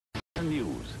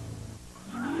news.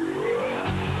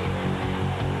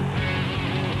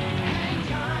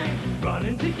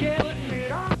 Running together,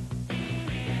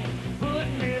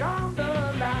 putting it on the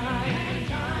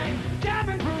line.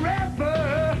 Jamming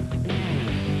forever,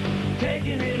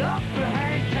 taking it up for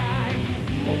hang time.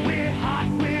 Well, we're hot,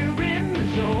 we're in the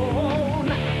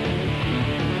zone.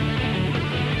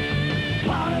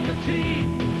 Part of the team,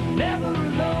 never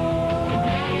alone.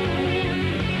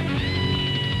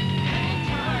 Hang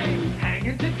time,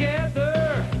 hanging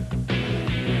together,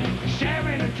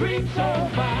 sharing a dream so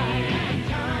fine.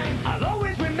 I'll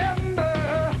always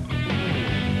remember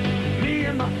me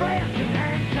and my friends in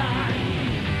hang time.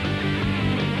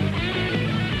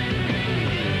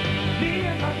 Me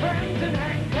and my friends in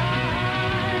hang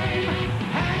time.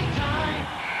 Hang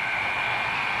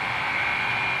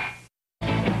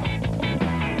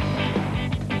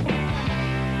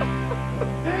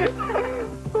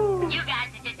You guys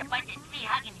are just a bunch of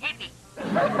tree-hugging hippies.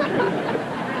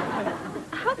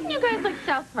 How can you guys like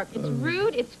South Park? It's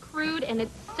rude, it's crude, and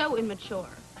it's so immature.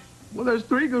 Well, there's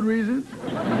 3 good reasons.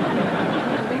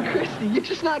 Hey, Christy, you're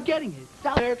just not getting it.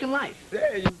 South American life.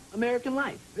 Yeah, American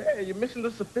life. yeah, you're missing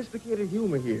the sophisticated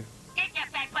humor here. Get your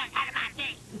big butt out of my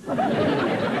face.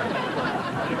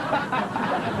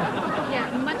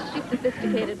 Yeah, much too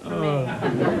sophisticated for me.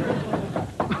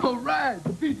 All right,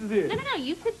 the pizza's here. No,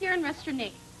 you sit here and rest your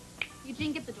knee.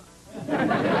 Eugene, get the door.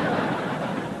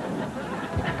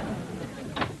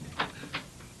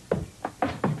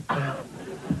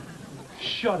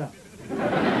 Shut up.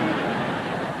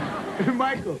 Hey,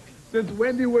 Michael, since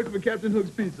when do you work for Captain Hook's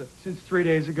Pizza? Since 3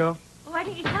 days ago. Well, why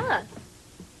didn't you tell us?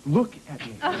 Look at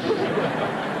me.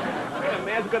 Yeah,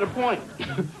 man's got a point.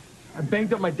 I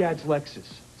banged up my dad's Lexus.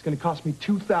 It's going to cost me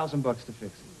 $2,000 to fix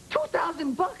it.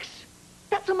 $2,000 bucks?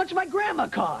 That's how much my grandma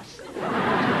costs.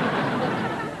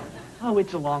 Oh,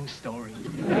 it's a long story.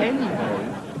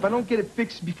 Anyway, if I don't get it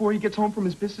fixed before he gets home from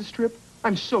his business trip,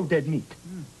 I'm so dead meat.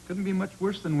 Couldn't be much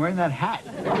worse than wearing that hat.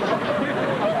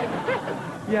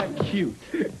 Yeah, cute.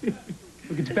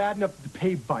 Look, it's bad enough to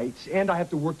pay bites, and I have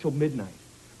to work till midnight.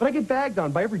 But I get bagged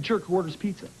on by every jerk who orders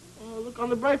pizza. Oh, look on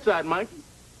the bright side, Mike.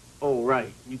 Oh,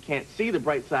 right. You can't see the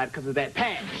bright side because of that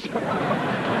patch. You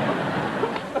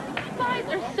guys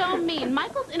are so mean.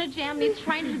 Michael's in a jam and he's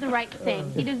trying to do the right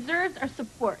thing. He deserves our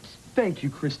support. Thank you,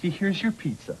 Christy. Here's your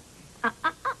pizza.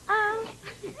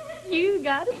 You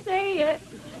gotta say it.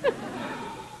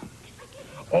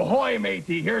 Ahoy,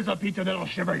 matey. Here's a pizza that'll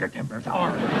shiver your timbers.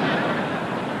 Arr.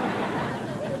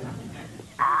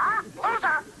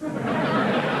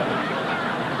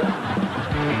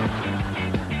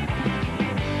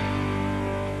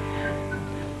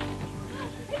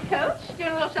 Hey, Coach,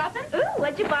 doing a little shopping? Ooh,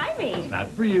 what'd you buy me? Not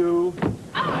for you.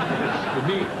 Oh. For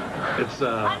me. It's,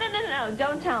 Oh, no,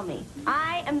 don't tell me.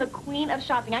 I am the queen of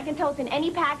shopping. I can tell it's in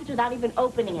any package without even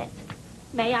opening it.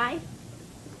 May I?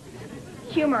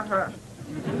 Humor her.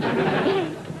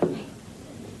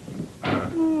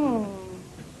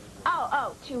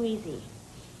 Oh, too easy.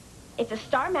 It's a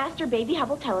Star Master Baby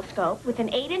Hubble telescope with an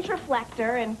 8-inch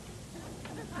reflector and...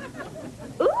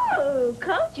 Ooh,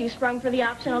 Coach, you sprung for the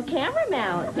optional camera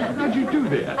mount. how'd you do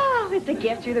that? Oh, it's a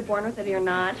gift. You're either born with it or you're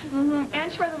not.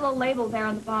 And for the little label there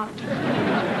on the box.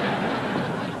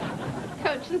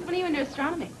 Coach, since when are you into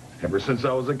astronomy? Ever since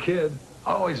I was a kid.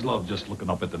 I always loved just looking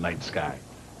up at the night sky.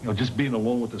 You know, just being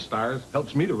alone with the stars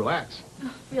helps me to relax.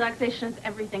 Relaxation is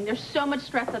everything. There's so much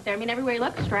stress out there. I mean, everywhere you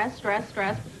look, stress, stress,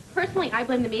 stress. Personally, I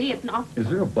blame the media. It's an awful... Is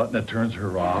there a button that turns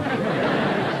her off?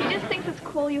 She just thinks it's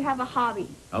cool you have a hobby.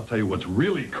 I'll tell you what's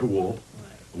really cool.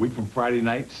 A week from Friday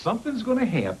night, something's going to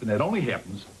happen that only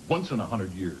happens once in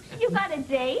 100 years. You got a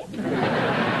date?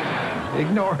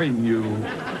 Ignoring you.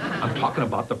 I'm talking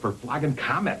about the Verflagen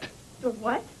Comet. The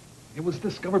what? It was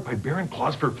discovered by Baron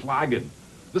Klaus Verflagen.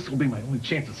 This will be my only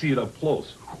chance to see it up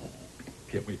close.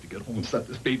 Can't wait to get home and set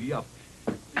this baby up.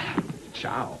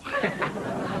 Ciao.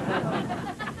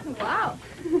 Wow.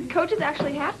 Coach is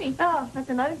actually happy. Oh, that's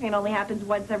another thing that only happens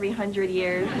once every 100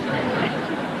 years.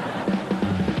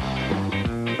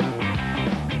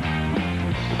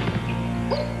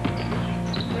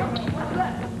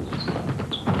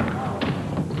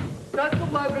 That's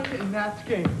 11 in Matt's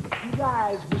game. You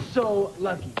guys were so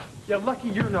lucky. Yeah, lucky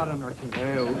you're not on our team.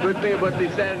 Hey, well, good thing about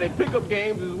these Saturday pickup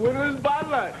games is winners by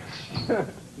lunch.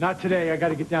 Not today. I got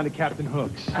to get down to Captain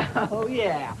Hook's. Oh,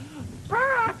 yeah.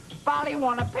 Finally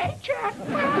want a paycheck.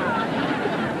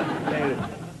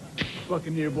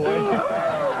 Buccaneer boy.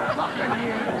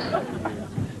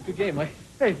 Good game, Mike.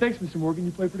 Hey, thanks, Mr. Morgan.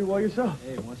 You played pretty well yourself.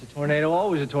 Hey, once a tornado,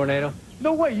 always a tornado.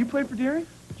 No way. You played for Deering?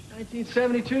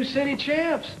 1972 city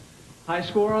champs. High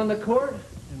score on the court.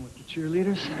 And with the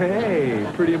Cheerleaders? Hey,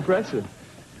 pretty impressive.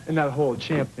 And that whole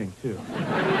champ thing, too.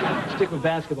 Stick with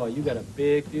basketball. You got a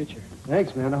big future.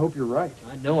 Thanks, man. I hope you're right.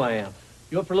 I know I am.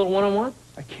 You up for a little one-on-one?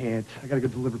 I can't. I gotta go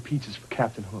deliver pizzas for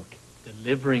Captain Hook.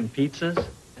 Delivering pizzas?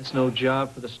 That's no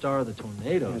job for the star of the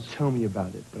Tornadoes. Yeah, tell me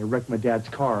about it. But I wrecked my dad's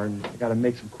car, and I gotta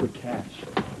make some quick cash.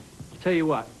 Tell you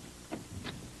what.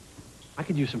 I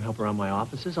could use some help around my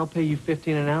offices. I'll pay you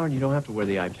 $15 an hour, and you don't have to wear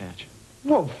the eye patch.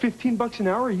 Whoa, $15 an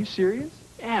hour? Are you serious?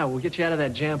 Yeah, we'll get you out of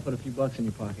that jam, put a few bucks in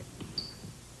your pocket.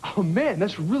 Oh, man,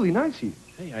 that's really nice of you.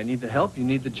 Hey, I need the help. You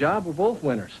need the job. We're both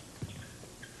winners.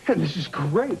 Man, this is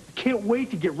great. I can't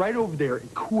wait to get right over there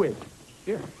and quit.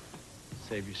 Here,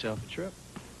 save yourself a trip.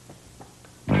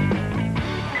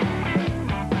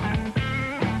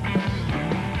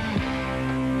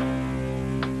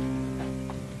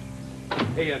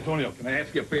 Hey, Antonio, can I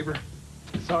ask you a favor?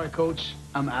 Sorry, Coach.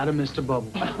 I'm out of Mr.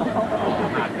 Bubble. Not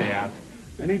bad.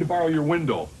 I need to borrow your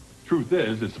window. Truth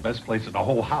is, it's the best place in the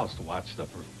whole house to watch the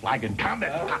Flagon Comet.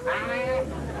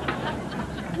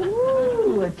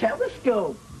 Ooh, a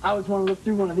telescope. I always want to look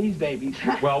through one of these babies.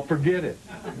 Well, forget it.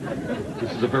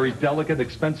 This is a very delicate,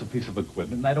 expensive piece of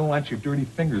equipment, and I don't want your dirty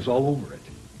fingers all over it.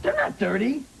 They're not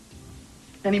dirty.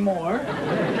 Anymore.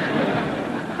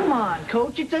 Come on,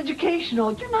 Coach. It's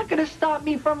educational. You're not going to stop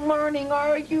me from learning,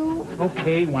 are you?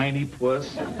 Okay, whiny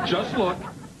puss. Just look.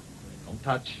 Don't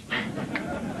touch.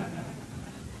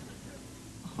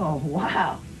 Oh,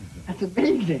 wow. That's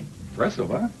amazing. Impressive,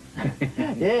 huh?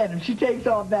 Yeah, and if she takes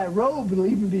off that robe, it'll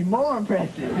even be more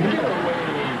impressive. Get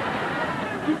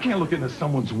away. You can't look into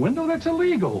someone's window. That's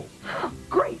illegal.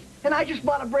 Great. And I just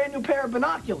bought a brand new pair of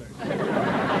binoculars. Okay,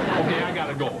 I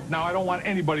gotta go. Now, I don't want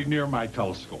anybody near my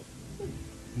telescope.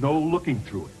 No looking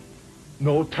through it.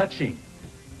 No touching.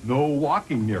 No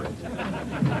walking near it.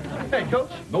 Hey,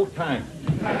 Coach. No time.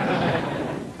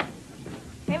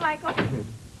 Hey, Michael.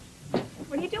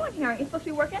 What are you doing here? Aren't you supposed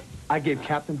to be working? I gave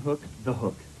Captain Hook the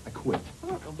hook. I quit.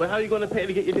 But how are you going to pay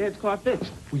to get your dad's car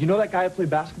fixed? Well, you know that guy I play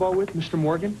basketball with, Mr.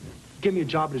 Morgan? He gave me a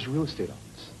job at his real estate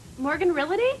office. Morgan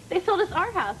Realty? They sold us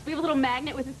our house. We have a little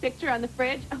magnet with his picture on the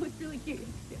fridge. Oh, it's really cute.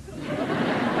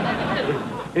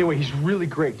 Anyway, he's really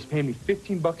great. He's paying me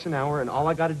 $15 an hour, and all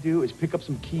I got to do is pick up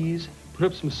some keys, put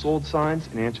up some sold signs,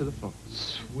 and answer the phone.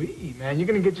 Sweet, man. You're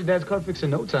going to get your dad's car fixed in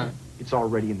no time. It's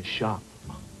already in the shop.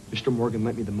 Mr. Morgan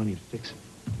lent me the money to fix it.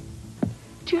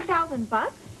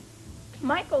 $2,000?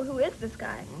 Michael, who is this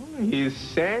guy? He's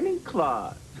Santa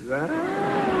Claus.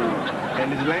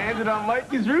 And he's landed on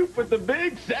Mikey's roof with a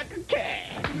big sack of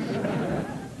cash.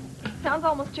 Sounds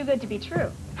almost too good to be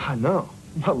true. I know.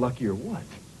 I'm not lucky or what?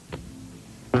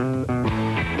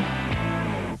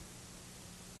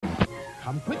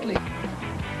 Come quickly.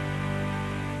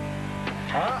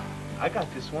 I got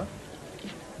this one.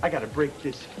 I got to break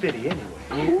this fitty anyway.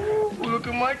 Ooh, look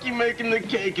at Mikey making the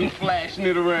cake and flashing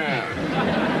it around.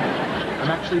 I'm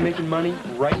actually making money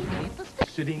right now,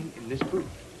 sitting in this booth.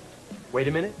 Wait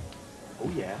a minute. Oh,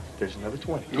 yeah, there's another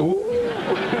 20. Ooh.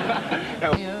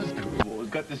 He's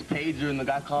got this pager and the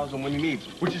guy calls him when he needs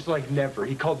him. Which is like never.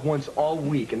 He called once all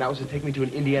week, and that was to take me to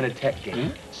an Indiana Tech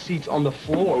game. Seats on the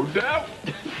floor. No doubt.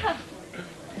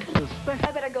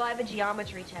 I better go. I have a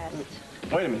geometry test.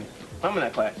 Wait a minute. I'm in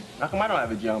that class. How come I don't have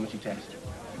a geometry test?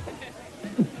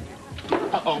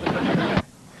 Uh-oh.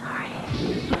 Sorry.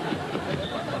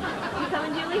 You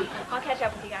coming, Julie? I'll catch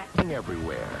up with you guys.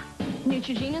 Everywhere.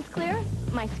 Neutrogena's clear?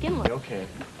 My skin looks... Okay,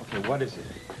 what is it?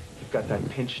 You've got that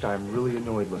pinched, I'm really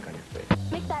annoyed look on your face.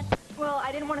 Make that... Well,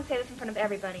 I didn't want to say this in front of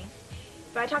everybody,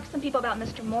 but I talked to some people about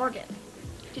Mr. Morgan.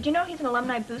 Did you know he's an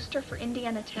alumni booster for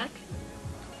Indiana Tech?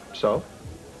 So?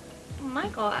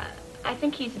 Michael, I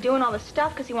think he's doing all this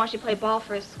stuff because he wants you to play ball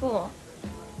for his school.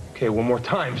 Okay, one more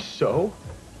time. So?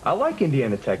 I like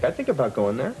Indiana Tech. I think about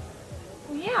going there.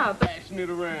 Yeah, but... Flashing it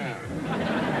around.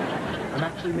 I'm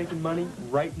actually making money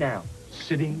right now,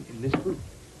 sitting in this booth.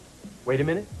 Wait a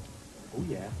minute. Oh,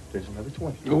 yeah, there's another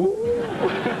 20. Ooh.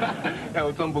 That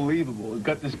was unbelievable. He's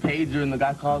got this pager and the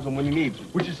guy calls him when he needs him.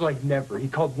 Which is like never. He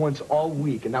called once all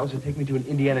week, and that was to take me to an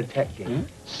Indiana Tech game.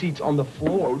 Seats on the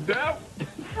floor. No doubt.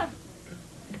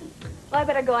 Well, I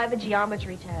better go. I have a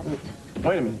geometry test.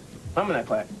 Wait a minute. I'm in that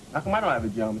class. How come I don't have a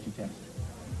geometry test?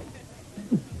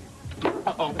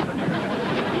 Uh-oh.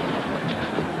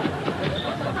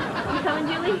 You coming,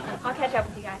 Julie? I'll catch up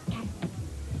with you guys.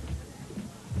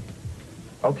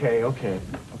 Okay,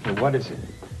 what is it?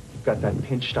 You've got that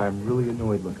pinched, I'm really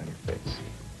annoyed look on your face.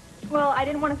 Well, I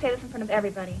didn't want to say this in front of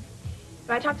everybody,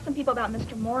 but I talked to some people about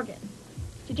Mr. Morgan.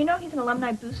 Did you know he's an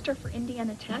alumni booster for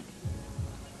Indiana Tech?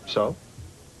 So?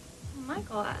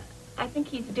 Michael, I think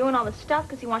he's doing all this stuff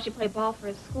because he wants you to play ball for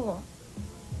his school.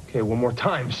 Okay, one more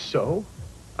time. So?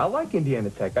 I like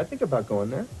Indiana Tech. I think about going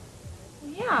there.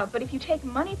 Yeah, but if you take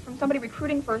money from somebody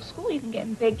recruiting for a school, you can get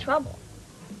in big trouble.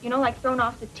 You know, like thrown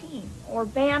off the team or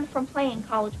banned from playing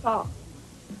college ball.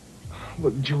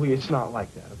 Look, Julie, it's not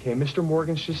like that, okay? Mr.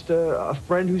 Morgan's just a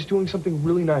friend who's doing something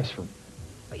really nice for me.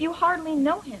 But you hardly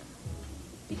know him.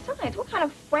 Besides, what kind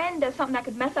of friend does something that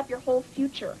could mess up your whole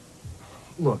future?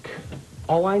 Look,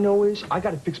 all I know is I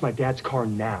gotta fix my dad's car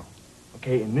now,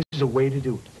 okay? And this is a way to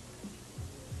do it.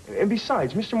 And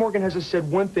besides, Mr. Morgan hasn't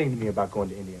said one thing to me about going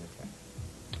to Indiana Tech.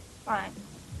 Fine.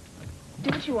 Do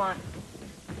what you want.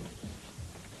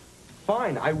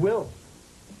 Fine, I will.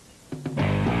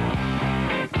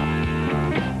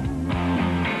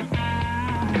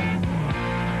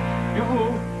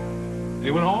 Yoo-hoo!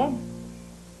 Anyone home?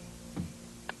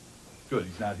 Good,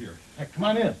 he's not here. Heck, come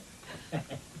on in.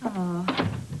 Oh,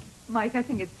 Mike, I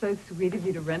think it's so sweet of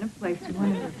you to rent a place to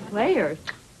one of the players.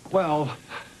 Well,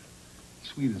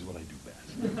 sweet is what I do best.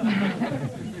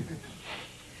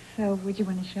 So, would you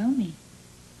want to show me?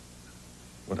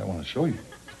 What I want to show you?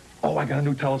 Oh, I got a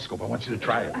new telescope. I want you to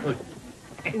try it. Look.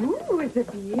 Ooh, it's a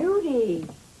beauty.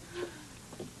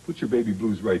 Put your baby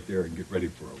blues right there and get ready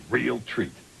for a real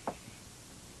treat.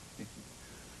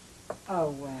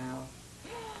 Oh, wow.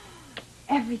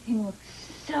 Everything looks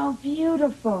so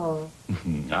beautiful.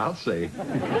 I'll say. How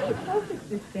do you focus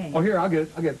this thing? Oh, here, I'll get it.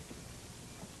 Is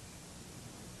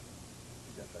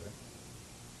that better?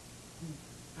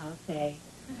 I'll say.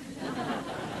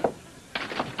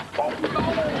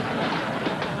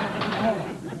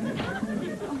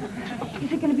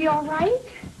 Is it going to be all right?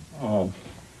 Oh.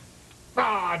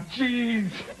 Ah, jeez.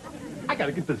 I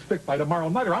gotta get this fixed by tomorrow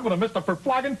night or I'm gonna miss the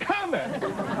Verflogen comment.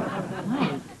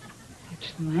 Mike,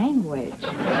 such language.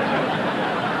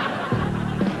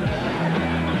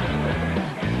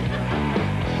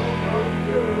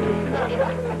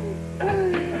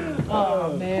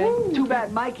 Oh, man. Too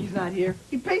bad Mikey's not here.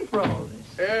 He paid for all this.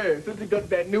 Hey, since he got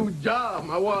that new job,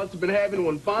 my wife's been having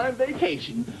one fine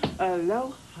vacation.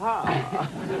 Aloha.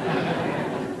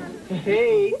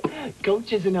 Hey,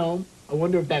 Coach isn't home. I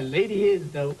wonder if that lady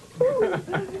is, though.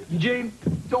 Eugene,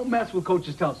 don't mess with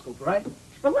Coach's telescope, all right?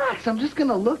 Relax, I'm just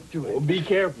gonna look through it. Well, be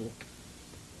careful.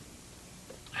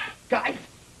 Guys!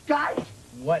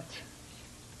 What?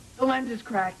 The lens is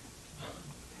cracked.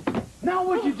 Now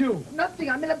what'd you do? Nothing,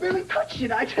 I mean, I barely touched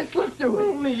it. I just looked through it.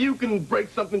 Only you can break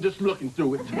something just looking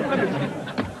through it.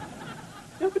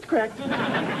 Yep, it's cracked.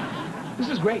 This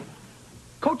is great.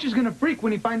 Coach is gonna freak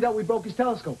when he finds out we broke his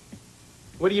telescope.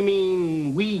 What do you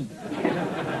mean, we?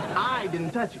 I didn't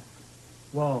touch it.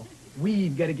 Well,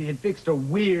 we've got to get it fixed or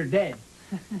we're dead.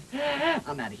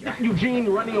 I'm out of here. Eugene,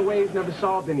 running away has never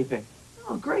solved anything.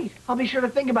 Oh, great. I'll be sure to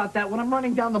think about that when I'm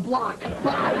running down the block.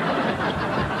 Bye.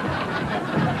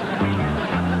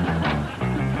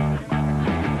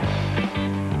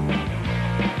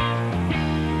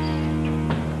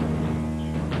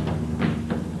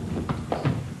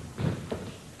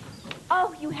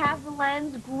 Oh, you have the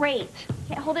lens? Great.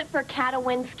 Can't hold it for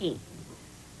Katowinski.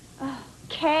 Oh,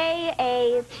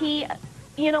 K-A-T...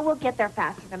 You know, we'll get there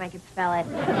faster than I can spell it.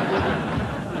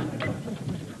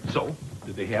 So,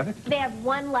 did they have it? They have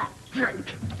one left.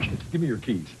 Great. Give me your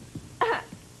keys.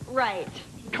 Right.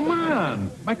 Come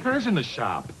on. My car's in the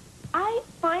shop. I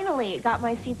finally got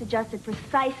my seats adjusted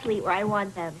precisely where I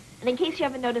want them. And in case you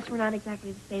haven't noticed, we're not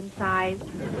exactly the same size.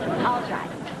 I'll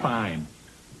drive. Fine.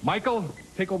 Michael,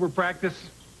 take over practice.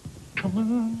 Come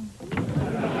on.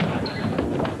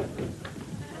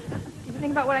 Did you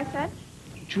think about what I said?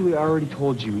 Julie, I already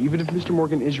told you, even if Mr.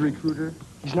 Morgan is a recruiter,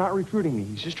 he's not recruiting me.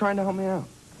 He's just trying to help me out.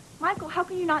 Michael, how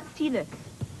can you not see this?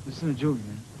 Listen to Julie,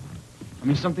 man. I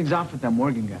mean, something's off with that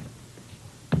Morgan guy.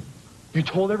 You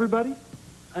told everybody?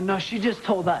 No, she just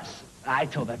told us. I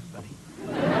told everybody.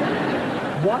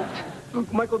 What?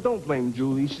 Look, Michael, don't blame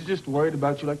Julie. She's just worried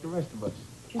about you like the rest of us.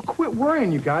 Well, quit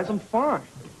worrying, you guys. I'm fine.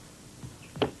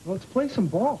 Well, let's play some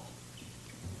ball.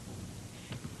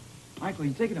 Michael,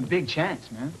 you're taking a big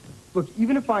chance, man. Look,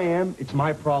 even if I am, it's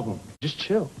my problem. Just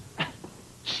chill.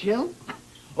 Chill?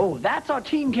 Oh, that's our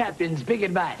team captain's big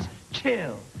advice.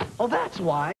 Chill. Oh, that's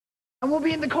why. And we'll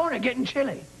be in the corner getting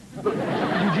chilly. Look,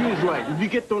 Eugene's right. If you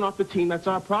get thrown off the team, that's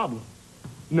our problem.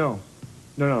 No.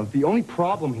 The only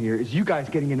problem here is you guys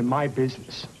getting into my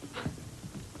business.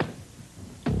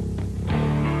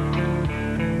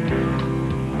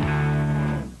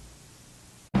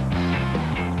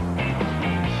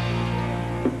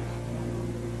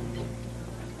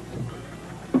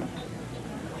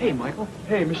 Hey, Michael.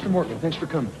 Hey, Mr. Morgan, thanks for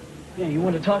coming. Yeah, you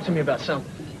want to talk to me about something?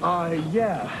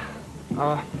 Yeah.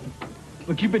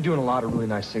 Look, you've been doing a lot of really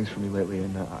nice things for me lately,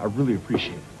 and I really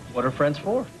appreciate it. What are friends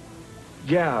for?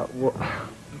 Yeah, well,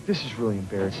 this is really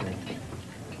embarrassing.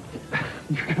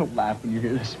 You're gonna laugh when you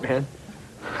hear this, man.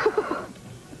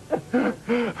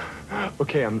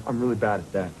 Okay, I'm really bad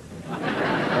at that.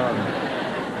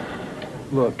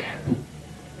 Look,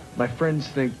 my friends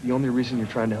think the only reason you're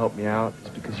trying to help me out is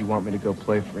because you want me to go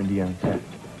play for Indiana Tech.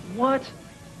 What?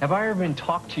 Have I ever been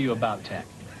talked to you about Tech?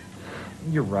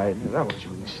 You're right, that was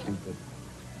really stupid.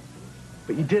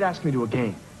 But you did ask me to a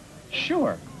game.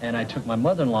 Sure, and I took my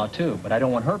mother-in-law too, but I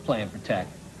don't want her playing for Tech.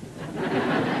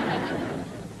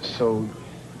 So,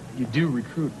 you do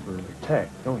recruit for Tech,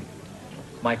 don't you?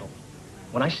 Michael,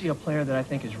 when I see a player that I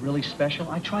think is really special,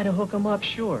 I try to hook him up,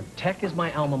 sure. Tech is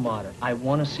my alma mater. I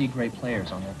want to see great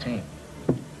players on that team.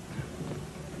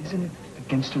 Isn't it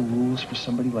against the rules for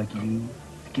somebody like you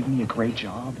to give me a great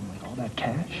job and like all that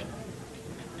cash?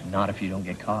 Not if you don't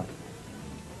get caught.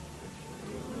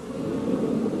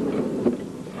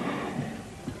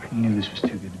 I knew this was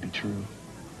too good to be true.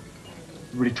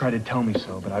 Everybody tried to tell me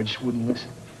so, but I just wouldn't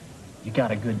listen. You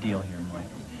got a good deal here, Mike.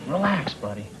 Relax,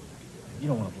 buddy. You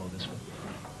don't want to blow this one.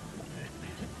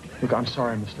 Look, I'm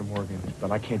sorry, Mr. Morgan,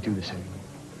 but I can't do this anymore.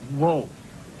 Whoa.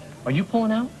 Are you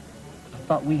pulling out? I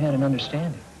thought we had an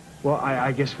understanding. Well,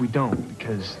 I guess we don't,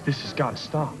 because this has got to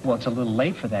stop. Well, it's a little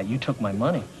late for that. You took my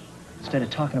money. Instead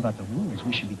of talking about the rules,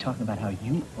 we should be talking about how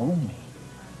you owe me.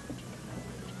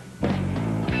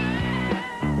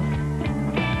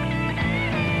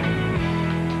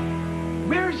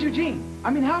 Where's Eugene? I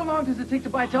mean, how long does it take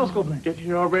to buy a telescope lens? Get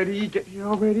here already, get here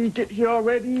already, get here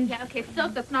already. Yeah, okay,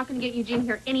 Silk, that's not going to get Eugene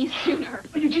here any sooner.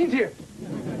 Oh, Eugene's here.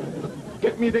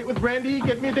 Get me a date with Brandy,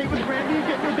 get me a date with Brandy,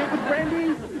 get me a date with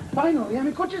Brandy. Finally, I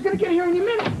mean, Coach is going to get here any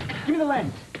minute. Give me the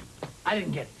lens. I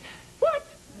didn't get it. What?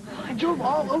 I drove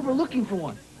all over looking for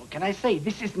one. What can I say?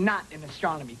 This is not an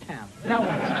astronomy town. Now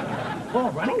what?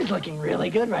 Well, running's looking really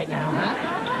good right now,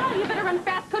 huh? Oh, you better run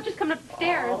fast. Coach is coming up the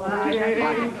stairs.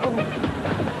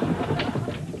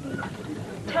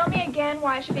 Tell me again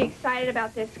why I should be excited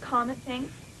about this comet thing.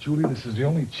 Julie, this is the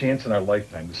only chance in our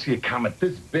lifetime to see a comet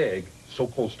this big so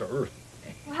close to Earth.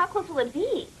 Well, how close will it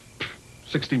be?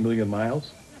 60 million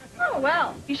miles. Oh,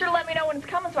 well, you should have let me know when it's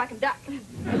coming so I can duck.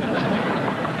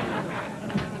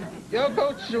 Yo,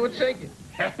 Coach, what's shaking?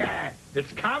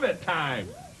 It's comet time.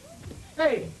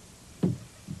 Hey,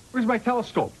 Where's my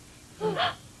telescope?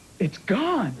 it's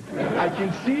gone. I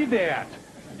can see that.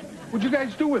 What'd you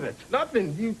guys do with it?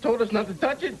 Nothing. You told us not to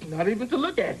touch it, not even to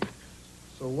look at it.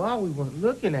 So while we weren't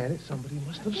looking at it, somebody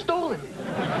must have stolen it.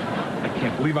 I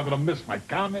can't believe I'm gonna miss my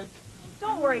comet.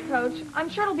 Don't worry, Coach. I'm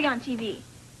sure it'll be on TV.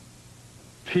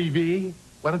 TV?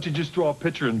 Why don't you just draw a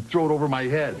picture and throw it over my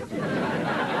head?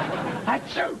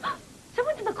 Achoo!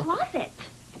 Someone's in the closet.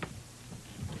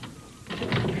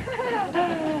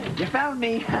 You found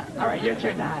me. All right, your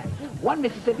turn to hide. 1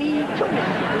 Mississippi, 2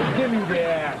 Mississippi. Give me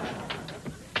that.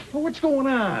 Well, what's going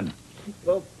on?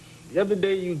 Well, the other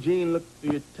day, Eugene looked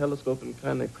through your telescope and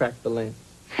kind of cracked the lens.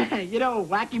 You know,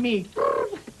 wacky me.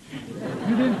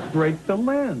 You didn't break the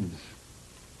lens.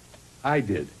 I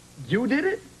did. You did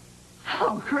it?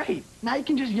 Oh, great. Now you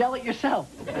can just yell at yourself.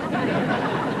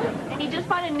 And he just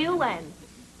bought a new lens.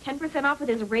 10% off with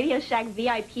his Radio Shack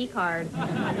VIP card.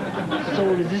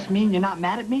 So does this mean you're not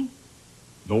mad at me?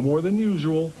 No more than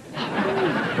usual.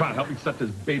 Come on, help me set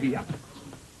this baby up.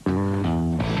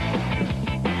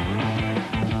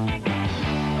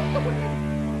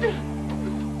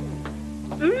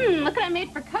 Look what I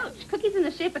made for Coach. Cookies in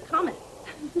the shape of comets.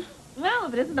 Well,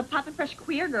 if it isn't the Poppin' Fresh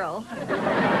queer girl.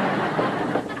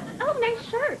 Oh, nice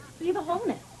shirt. You have a hole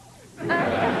in it.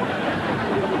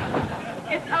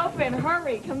 It's open.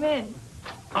 Hurry, come in.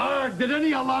 Did any of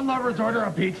you lawn lovers order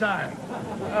a pizza?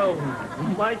 Oh,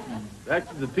 Mike, back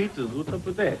to the pizzas. What's up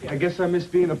with that? I guess I miss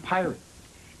being a pirate.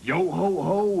 Yo ho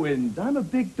ho, and I'm a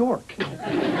big dork.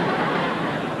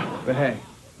 But hey,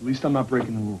 at least I'm not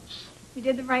breaking the rules. You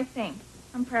did the right thing.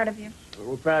 I'm proud of you.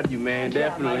 We're proud of you, man.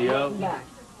 Definitely, yo.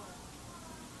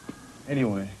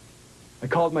 Anyway, I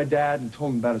called my dad and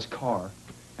told him about his car.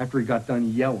 After he got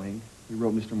done yelling, he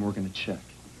wrote Mr. Morgan a check.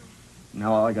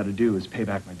 Now all I got to do is pay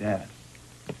back my dad.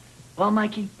 Well,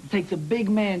 Mikey, it takes a big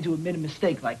man to admit a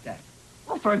mistake like that.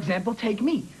 Well, for example, take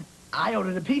me. I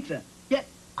ordered a pizza, yet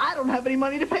I don't have any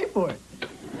money to pay for it.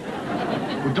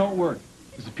 Well, don't worry,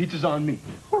 because the pizza's on me.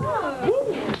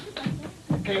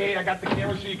 Okay, I got the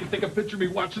camera so you can take a picture of me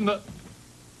watching the...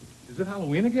 Is it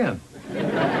Halloween again?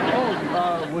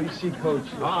 Well, you see, Coach.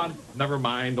 Never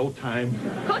mind, no time.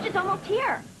 Coach, it's almost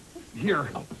here. Here,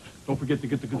 don't forget to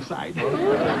get the good side. All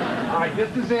right,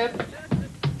 this is it.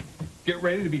 Get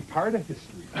ready to be part of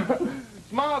history.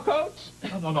 Smile, Coach.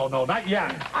 No, not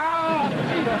yet.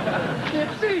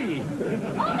 Can't see.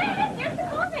 Oh, there it is. Here's the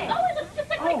comet. Oh, it looks just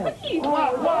like cookies.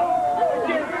 Whoa, whoa! I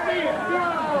can't see it!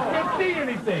 Can't see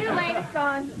anything! Too late, it's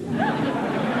gone.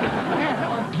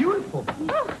 Yeah, beautiful.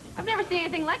 Oh, I've never seen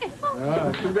anything like it.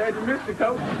 Oh. Too bad you missed it,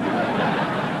 Coach.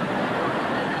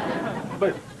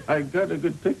 But I got a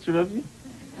good picture of you.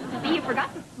 You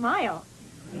forgot to smile.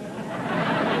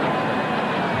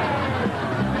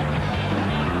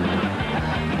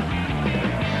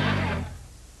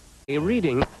 A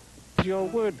reading your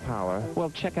word power. Well,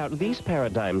 check out these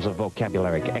paradigms of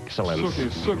vocabulary excellence.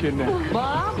 Suck it now.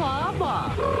 Blah, blah,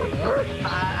 blah.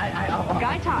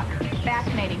 Guy talk.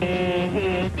 Fascinating.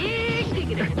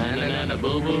 Indicative. Banana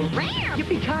boo-boo.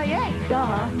 Yippee-ki-yay.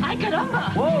 Duh. Ay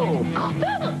caramba. Whoa.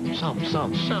 Some.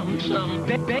 Bam.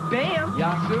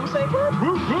 Yasu, say whoop.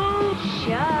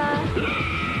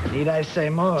 Sure. Need I say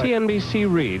more? TNBC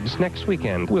Reads next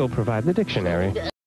weekend. We'll provide the dictionary.